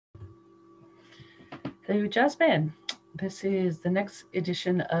Hello, Jazz Band. This is the next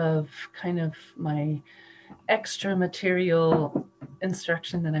edition of kind of my extra material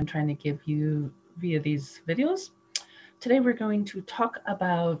instruction that I'm trying to give you via these videos. Today we're going to talk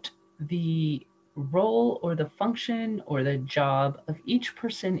about the role or the function or the job of each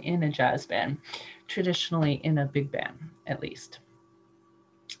person in a jazz band, traditionally in a big band at least.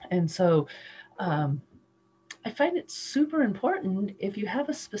 And so um, I find it super important if you have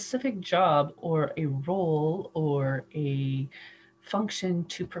a specific job or a role or a function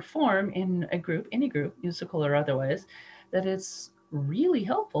to perform in a group, any group, musical or otherwise, that it's really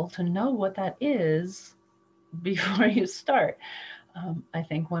helpful to know what that is before you start. I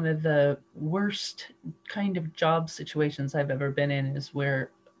think one of the worst kind of job situations I've ever been in is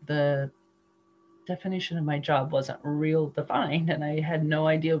where the definition of my job wasn't real defined and I had no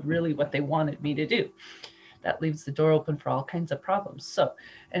idea really what they wanted me to do. That leaves the door open for all kinds of problems. So,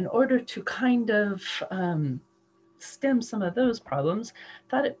 in order to kind of stem some of those problems,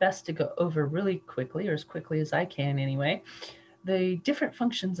 thought it best to go over really quickly, or as quickly as I can anyway, the different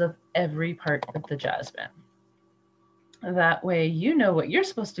functions of every part of the jazz band. That way you know what you're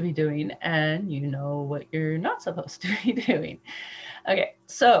supposed to be doing and you know what you're not supposed to be doing. Okay,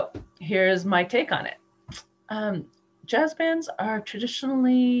 so here's my take on it. Jazz bands are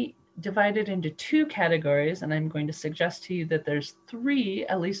traditionally divided into two categories, and I'm going to suggest to you that there's three,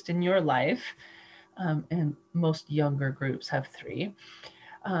 at least in your life, and most younger groups have three.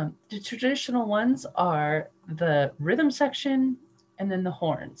 The traditional ones are the rhythm section and then the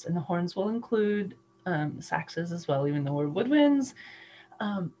horns. And the horns will include saxes as well, even though we're woodwinds.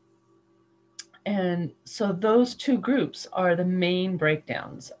 Um, and so those two groups are the main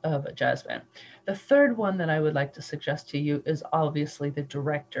breakdowns of a jazz band. The third one that I would like to suggest to you is obviously the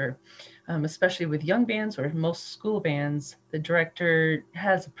director. Especially with young bands or most school bands, the director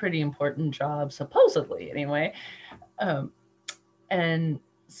has a pretty important job, supposedly anyway. Um, and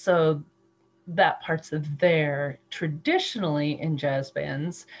so that part's of there. Traditionally in jazz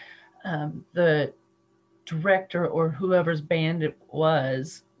bands, the director or whoever's band it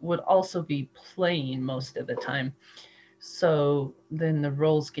was would also be playing most of the time. So then the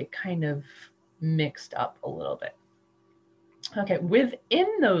roles get kind of mixed up a little bit. Okay, within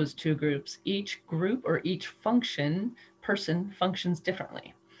those two groups, each group or each person functions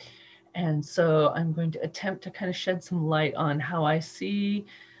differently. And so I'm going to attempt to kind of shed some light on how I see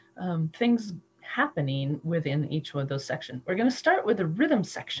things happening within each one of those sections. We're going to start with the rhythm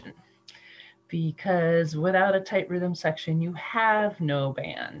section because without a tight rhythm section, you have no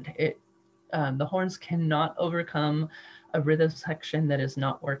band. The horns cannot overcome a rhythm section that is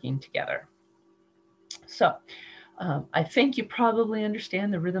not working together. So I think you probably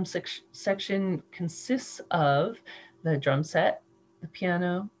understand the rhythm section consists of the drum set, the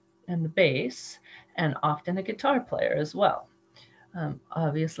piano, and the bass, and often a guitar player as well.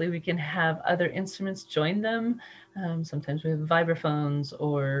 Obviously, we can have other instruments join them. Sometimes we have vibraphones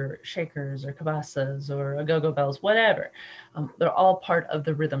or shakers or cabasas or go-go bells, whatever. They're all part of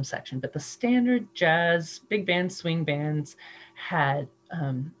the rhythm section, but the standard jazz, big band, swing bands had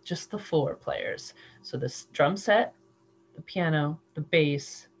just the four players. So the drum set, the piano, the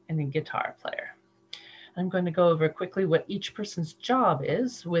bass, and the guitar player. I'm going to go over quickly what each person's job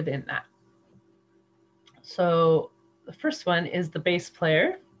is within that. So the first one is the bass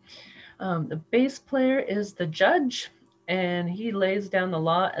player. The bass player is the judge, and he lays down the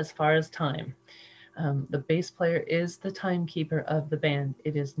law as far as time. The bass player is the timekeeper of the band.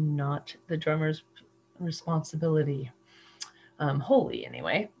 It is not the drummer's responsibility, wholly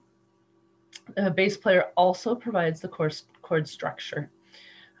anyway. The bass player also provides the chord structure,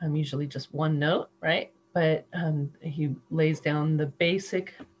 usually just one note, right? But he lays down the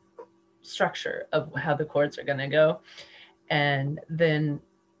basic structure of how the chords are going to go, and then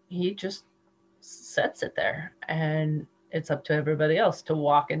he just sets it there, and it's up to everybody else to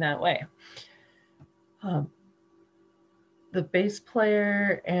walk in that way. The bass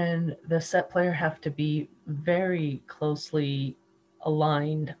player and the set player have to be very closely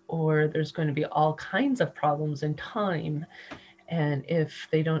aligned, or there's going to be all kinds of problems in time. And if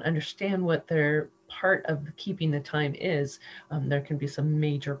they don't understand what their part of keeping the time is, there can be some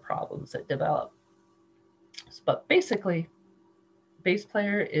major problems that develop. But basically, bass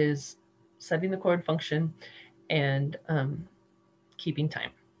player is setting the chord function and keeping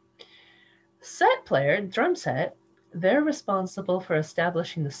time. Set player, drum set, they're responsible for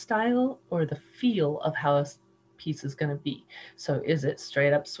establishing the style or the feel of how a piece is going to be. So is it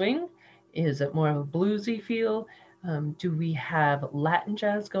straight up swing? Is it more of a bluesy feel? Do we have Latin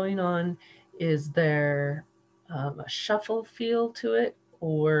jazz going on? Is there a shuffle feel to it?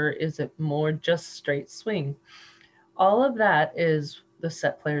 or is it more just straight swing? All of that is the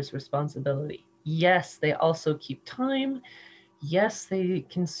set player's responsibility. Yes, they also keep time. Yes, they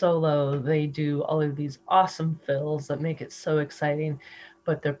can solo. They do all of these awesome fills that make it so exciting.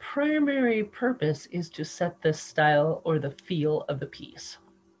 But their primary purpose is to set the style or the feel of the piece.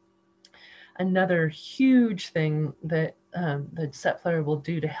 Another huge thing that the set player will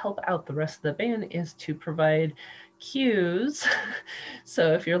do to help out the rest of the band is to provide cues.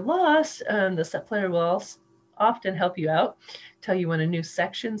 So if you're lost, the set player will often help you out, tell you when a new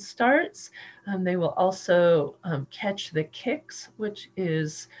section starts. They will also catch the kicks, which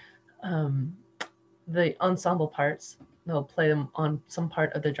is the ensemble parts. They'll play them on some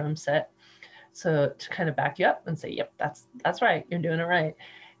part of the drum set. So to kind of back you up and say, yep, that's right, you're doing it right.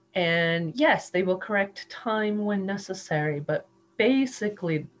 And yes, they will correct time when necessary, but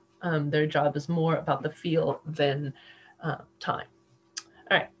basically their job is more about the feel than time.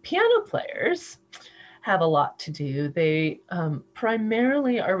 All right, piano players have a lot to do. They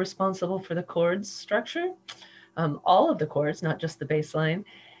primarily are responsible for the chords structure, all of the chords, not just the bass line.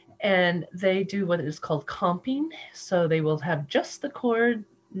 And they do what is called comping. So they will have just the chord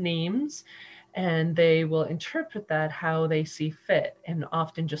names and they will interpret that how they see fit, and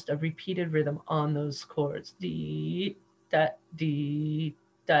often just a repeated rhythm on those chords. D, da, D,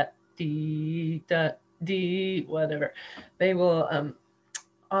 da, D, da, D, whatever. They will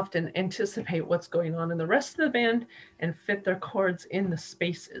often anticipate what's going on in the rest of the band and fit their chords in the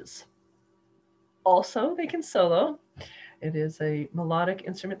spaces. Also, they can solo. It is a melodic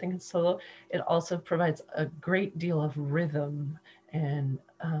instrument that can solo. It also provides a great deal of rhythm and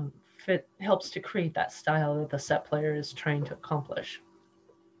helps to create that style that the set player is trying to accomplish.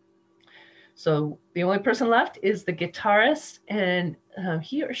 So the only person left is the guitarist, and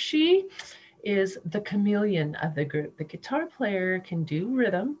he or she is the chameleon of the group. The guitar player can do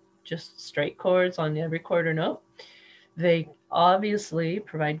rhythm, just straight chords on every quarter note. They obviously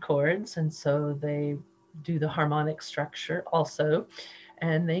provide chords, and so they do the harmonic structure also,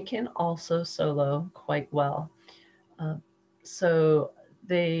 and they can also solo quite well. So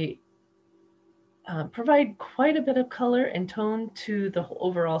they provide quite a bit of color and tone to the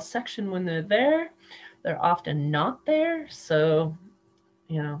overall section when they're there. They're often not there, so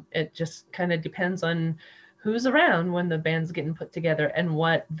it just kind of depends on who's around when the band's getting put together and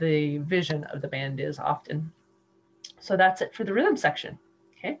what the vision of the band is often. So that's it for the rhythm section.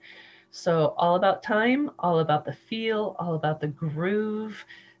 Okay, so all about time, all about the feel, all about the groove.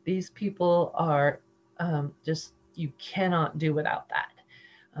 These people are just, you cannot do without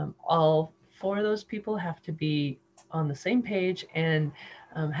that. All four of those people have to be on the same page and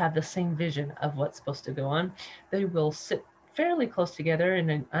have the same vision of what's supposed to go on. They will sit fairly close together in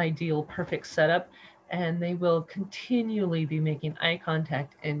an ideal perfect setup, and they will continually be making eye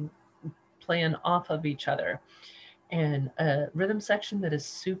contact and playing off of each other. And a rhythm section that is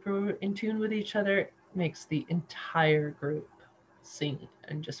super in tune with each other makes the entire group sing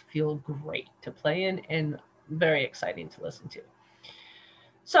and just feel great to play in and very exciting to listen to.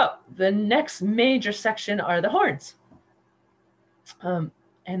 So the next major section are the horns. And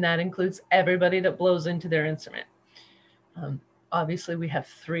that includes everybody that blows into their instrument. Obviously, we have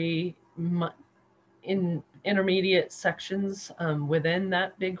three intermediate sections within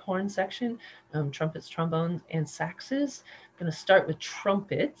that big horn section, trumpets, trombones, and saxes. I'm going to start with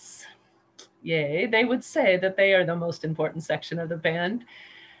trumpets. Yay, they would say that they are the most important section of the band.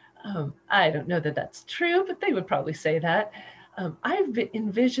 I don't know that that's true, but they would probably say that. I've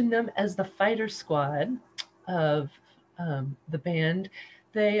envisioned them as the fighter squad of the band.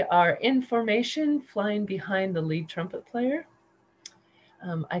 They are in formation, flying behind the lead trumpet player.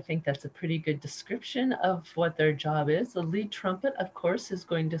 I think that's a pretty good description of what their job is. The lead trumpet, of course, is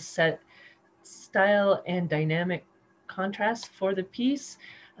going to set style and dynamic contrast for the piece.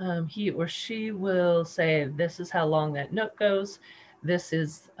 He or she will say, this is how long that note goes. This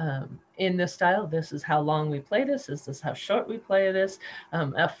is in this style. This is how long we play this. This is how short we play this.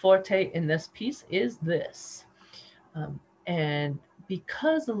 A forte in this piece is this. And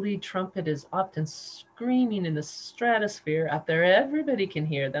because the lead trumpet is often screaming in the stratosphere out there, everybody can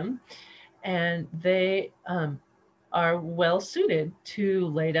hear them, and they are well suited to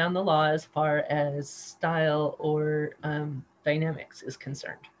lay down the law as far as style or dynamics is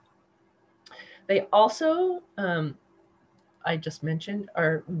concerned. They also, I just mentioned,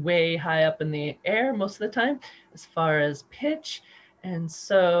 are way high up in the air most of the time as far as pitch, and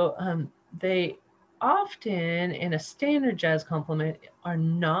so they often in a standard jazz complement are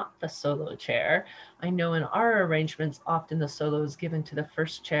not the solo chair. I know in our arrangements often the solo is given to the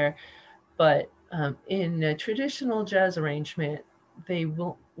first chair, but in a traditional jazz arrangement they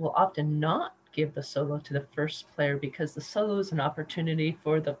will often not give the solo to the first player because the solo is an opportunity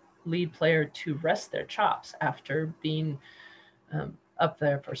for the lead player to rest their chops after being up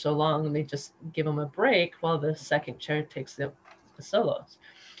there for so long, and they just give them a break while the second chair takes the solos.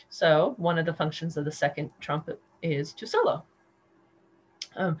 So one of the functions of the second trumpet is to solo.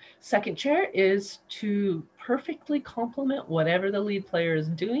 Second chair is to perfectly complement whatever the lead player is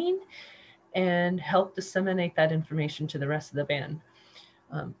doing and help disseminate that information to the rest of the band.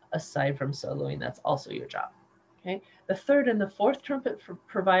 Aside from soloing, that's also your job. Okay. The third and the fourth trumpet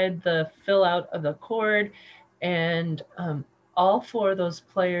provide the fill out of the chord, and all four of those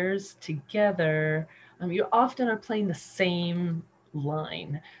players together, you often are playing the same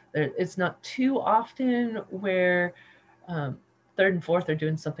line. It's not too often where third and fourth are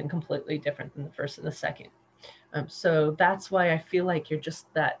doing something completely different than the first and the second. So that's why I feel like you're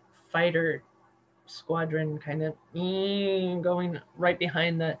just that fighter squadron kind of going right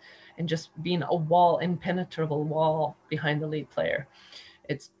behind the, and just being a wall, impenetrable wall behind the lead player.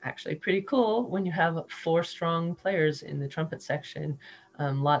 It's actually pretty cool when you have 4 strong players in the trumpet section.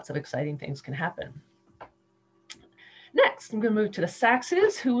 Lots of exciting things can happen. Next, I'm going to move to the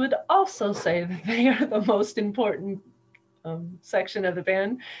saxes, who would also say that they are the most important section of the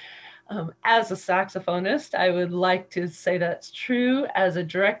band. As a saxophonist, I would like to say that's true. As a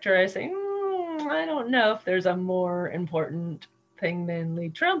director, I say, I don't know if there's a more important thing than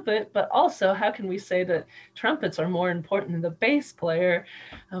lead trumpet, but also how can we say that trumpets are more important than the bass player?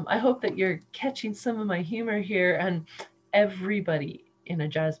 I hope that you're catching some of my humor here, and everybody in a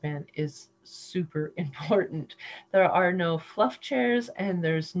jazz band is super important. There are no fluff chairs, and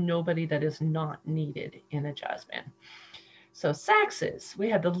there's nobody that is not needed in a jazz band. So saxes, we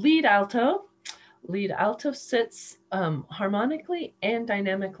have the lead alto. Lead alto sits harmonically and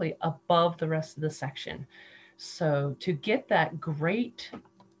dynamically above the rest of the section. So to get that great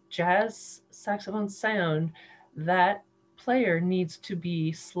jazz saxophone sound, that player needs to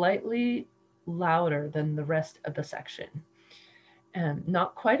be slightly louder than the rest of the section. And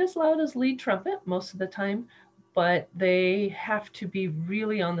not quite as loud as lead trumpet most of the time, but they have to be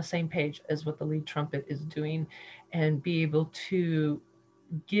really on the same page as what the lead trumpet is doing and be able to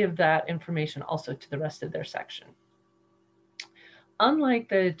give that information also to the rest of their section. Unlike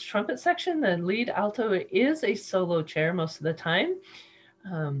the trumpet section, the lead alto is a solo chair most of the time.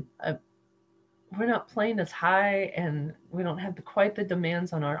 We're not playing as high, and we don't have quite the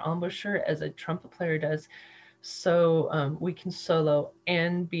demands on our embouchure as a trumpet player does. So we can solo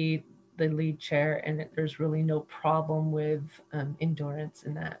and be the lead chair, and there's really no problem with endurance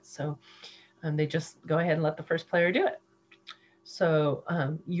in that. So they just go ahead and let the first player do it. So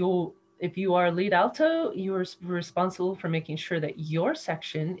if you are lead alto, you're responsible for making sure that your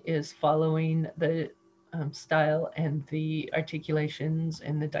section is following the style and the articulations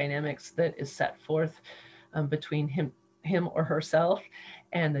and the dynamics that is set forth between him or herself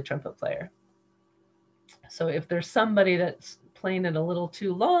and the trumpet player. So if there's somebody that's playing it a little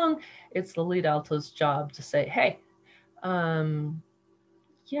too long, it's the lead alto's job to say, hey,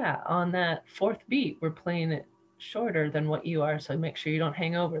 yeah, on that fourth beat, we're playing it shorter than what you are, so make sure you don't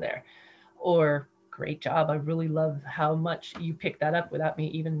hang over there. Or, great job, I really love how much you picked that up without me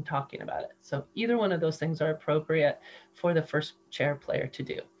even talking about it. So either one of those things are appropriate for the first chair player to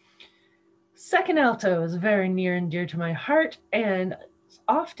do. Second alto is very near and dear to my heart and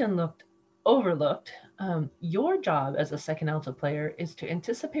often overlooked. Your job as a second alto player is to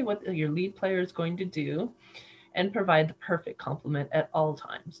anticipate what your lead player is going to do and provide the perfect complement at all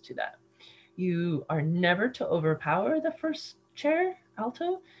times to that. You are never to overpower the first chair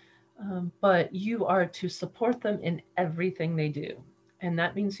alto, but you are to support them in everything they do. And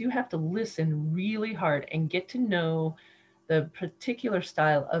that means you have to listen really hard and get to know the particular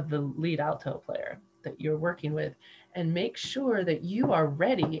style of the lead alto player that you're working with, and make sure that you are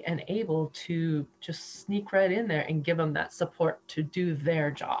ready and able to just sneak right in there and give them that support to do their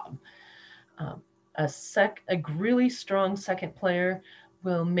job. A really strong second player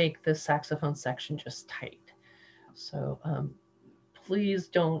will make the saxophone section just tight. So please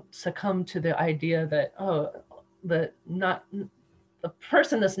don't succumb to the idea that, the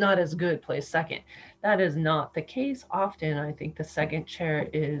person that's not as good plays second. That is not the case. Often I think the second chair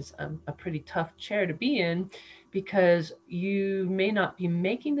is a pretty tough chair to be in, because you may not be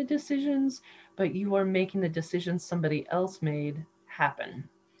making the decisions, but you are making the decisions somebody else made happen.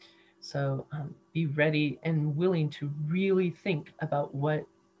 So be ready and willing to really think about what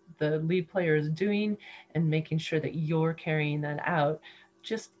the lead player is doing and making sure that you're carrying that out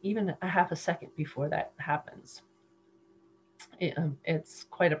just even a half a second before that happens. It's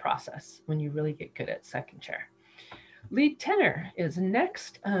quite a process when you really get good at second chair. Lead tenor is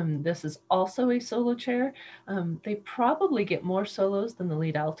next. This is also a solo chair. They probably get more solos than the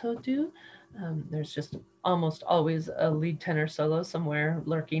lead alto do. There's just almost always a lead tenor solo somewhere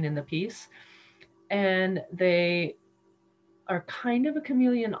lurking in the piece. And they are kind of a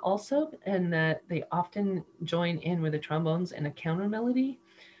chameleon also, in that they often join in with the trombones in a counter melody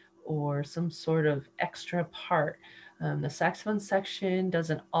or some sort of extra part. The saxophone section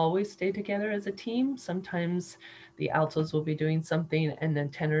doesn't always stay together as a team. Sometimes the altos will be doing something and then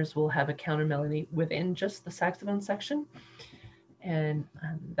tenors will have a counter melody within just the saxophone section. And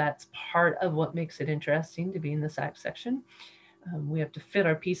that's part of what makes it interesting to be in the sax section. We have to fit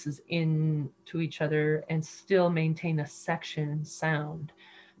our pieces into each other and still maintain a section sound.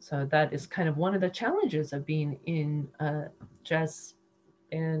 So that is kind of one of the challenges of being in jazz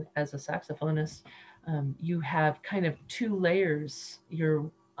band as a saxophonist. You have kind of two layers. You're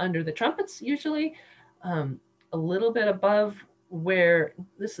under the trumpets usually, a little bit above where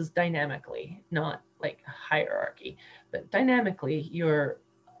this is dynamically, not like hierarchy, but dynamically you're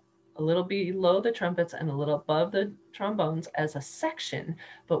a little below the trumpets and a little above the trombones as a section,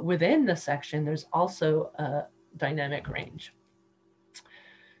 but within the section, there's also a dynamic range.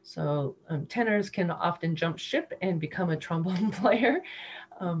 So tenors can often jump ship and become a trombone player.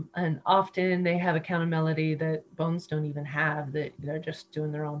 And often they have a counter melody that bones don't even have, that they're just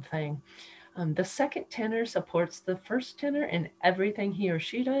doing their own thing. The second tenor supports the first tenor in everything he or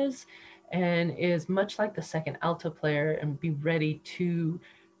she does and is much like the second alto player and be ready to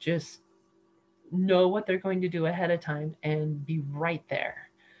just know what they're going to do ahead of time and be right there.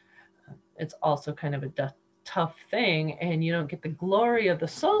 It's also kind of a tough thing, and you don't get the glory of the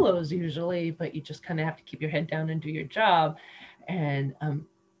solos usually, but you just kind of have to keep your head down and do your job. And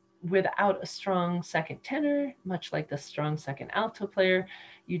without a strong second tenor, much like the strong second alto player,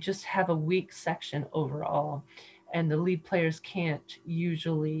 you just have a weak section overall. And the lead players can't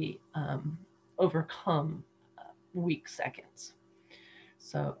usually overcome weak seconds.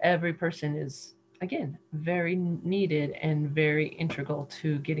 So every person is, again, very needed and very integral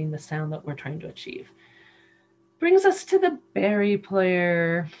to getting the sound that we're trying to achieve. Brings us to the bari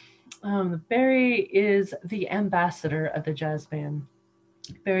player. The bari is the ambassador of the jazz band.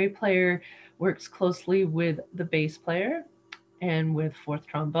 Bari player works closely with the bass player and with fourth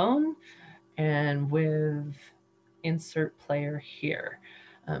trombone and with insert player here.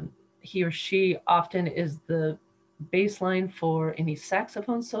 He or she often is the bass line for any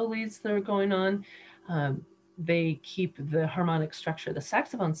saxophone solos that are going on. They keep the harmonic structure of the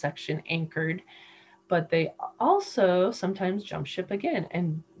saxophone section anchored, but they also sometimes jump ship again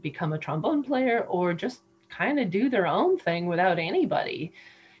and become a trombone player or just kind of do their own thing without anybody.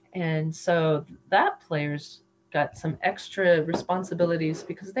 And so that player's got some extra responsibilities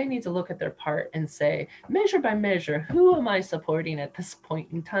because they need to look at their part and say, measure by measure, who am I supporting at this point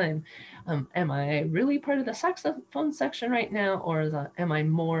in time? Am I really part of the saxophone section right now, or am I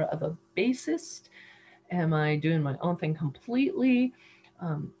more of a bassist? Am I doing my own thing completely?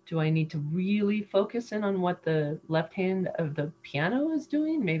 Do I need to really focus in on what the left hand of the piano is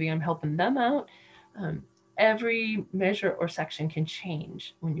doing? Maybe I'm helping them out. Every measure or section can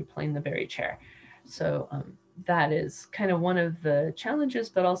change when you're playing the bari chair. So that is kind of one of the challenges,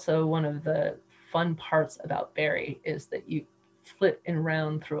 but also one of the fun parts about bari is that you flip and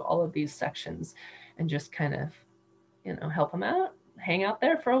round through all of these sections and just kind of, help them out, hang out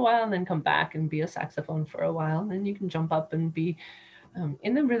there for a while, and then come back and be a saxophone for a while. And then you can jump up and be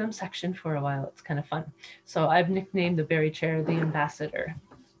in the rhythm section for a while. It's kind of fun. So I've nicknamed the bari chair the ambassador.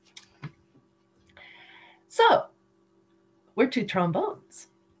 So we're to trombones.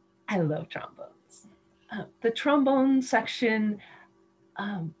 I love trombones. The trombone section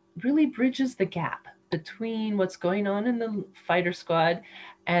really bridges the gap between what's going on in the fighter squad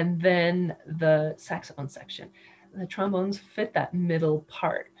and then the saxophone section. The trombones fit that middle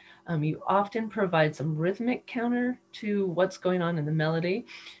part. You often provide some rhythmic counter to what's going on in the melody.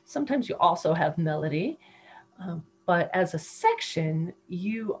 Sometimes you also have melody, but as a section,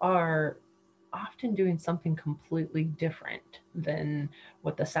 you are often doing something completely different than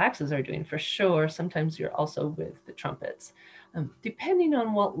what the saxes are doing for sure. Sometimes you're also with the trumpets. Depending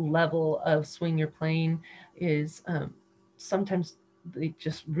on what level of swing you're playing is sometimes they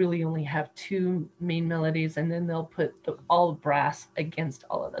just really only have two main melodies, and then they'll put all brass against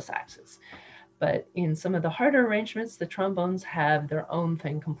all of the saxes. But in some of the harder arrangements, the trombones have their own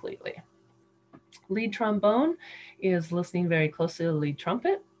thing completely. Lead trombone is listening very closely to the lead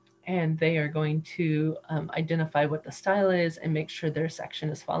trumpet, and they are going to identify what the style is and make sure their section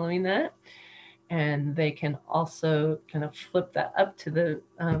is following that. And they can also kind of flip that up to the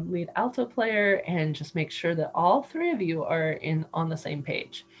lead alto player and just make sure that all three of you are on the same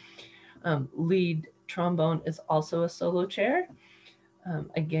page. Lead trombone is also a solo chair.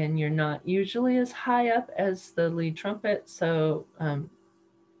 Again, you're not usually as high up as the lead trumpet, so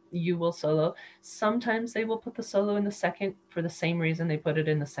you will solo. Sometimes they will put the solo in the second for the same reason they put it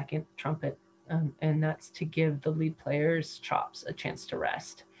in the second trumpet, and that's to give the lead player's chops a chance to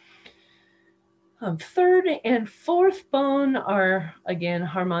rest. Third and fourth bone are, again,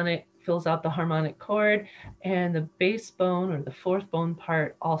 harmonic, fills out the harmonic chord, and the bass bone, or the fourth bone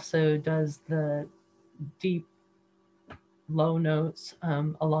part, also does the deep low notes,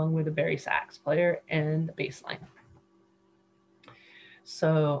 along with the bari sax player and the bass line.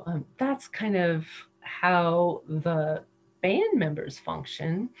 So that's kind of how the band members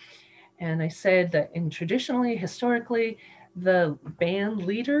function. And I said that traditionally, historically, the band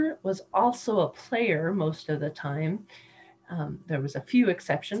leader was also a player most of the time. There was a few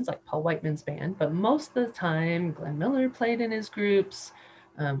exceptions, like Paul Whiteman's band, but most of the time, Glenn Miller played in his groups,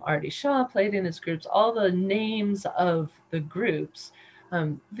 Artie Shaw played in his groups, all the names of the groups,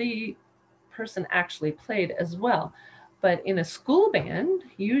 the person actually played as well. But in a school band,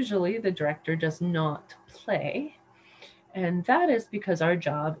 usually the director does not play. And that is because our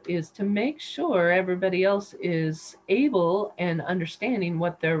job is to make sure everybody else is able and understanding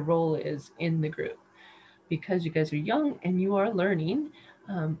what their role is in the group. Because you guys are young and you are learning,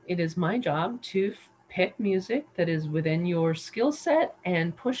 it is my job to pick music that is within your skill set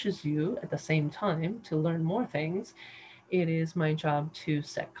and pushes you at the same time to learn more things. It is my job to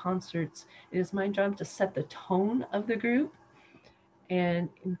set concerts. It is my job to set the tone of the group and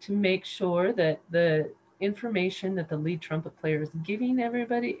to make sure that the information that the lead trumpet player is giving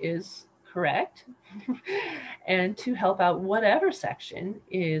everybody is correct and to help out whatever section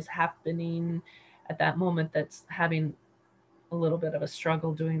is happening at that moment that's having a little bit of a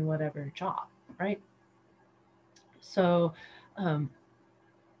struggle doing whatever job, right? So in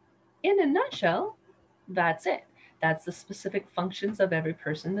a nutshell, that's it. That's the specific functions of every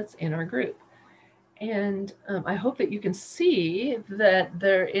person that's in our group. And I hope that you can see that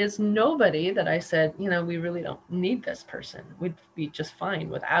there is nobody that I said, you know, we really don't need this person. We'd be just fine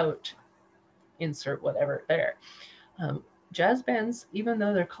without insert whatever there. Jazz bands, even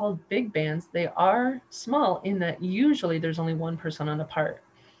though they're called big bands, they are small in that usually there's only one person on a part.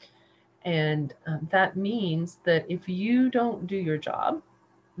 And that means that if you don't do your job,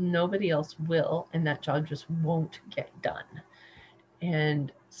 nobody else will, and that job just won't get done.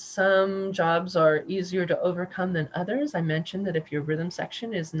 And some jobs are easier to overcome than others. I mentioned that if your rhythm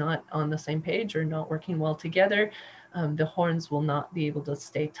section is not on the same page or not working well together, the horns will not be able to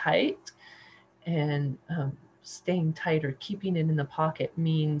stay tight. And staying tight or keeping it in the pocket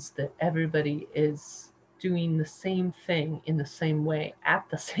means that everybody is doing the same thing in the same way at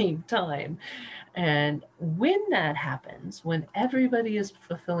the same time. And when that happens, when everybody is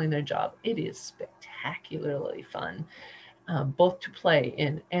fulfilling their job, it is spectacularly fun. Both to play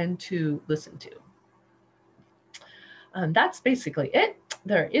in and to listen to. That's basically it.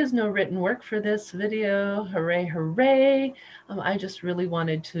 There is no written work for this video. Hooray, hooray. I just really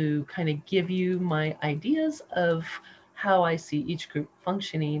wanted to kind of give you my ideas of how I see each group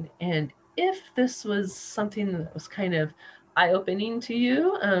functioning. And if this was something that was kind of eye-opening to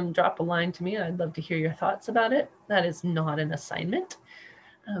you, drop a line to me. I'd love to hear your thoughts about it. That is not an assignment,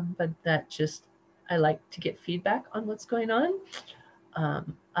 but that just, I like to get feedback on what's going on.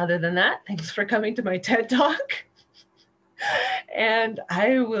 Other than that, thanks for coming to my TED Talk. And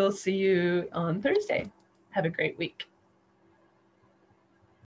I will see you on Thursday. Have a great week.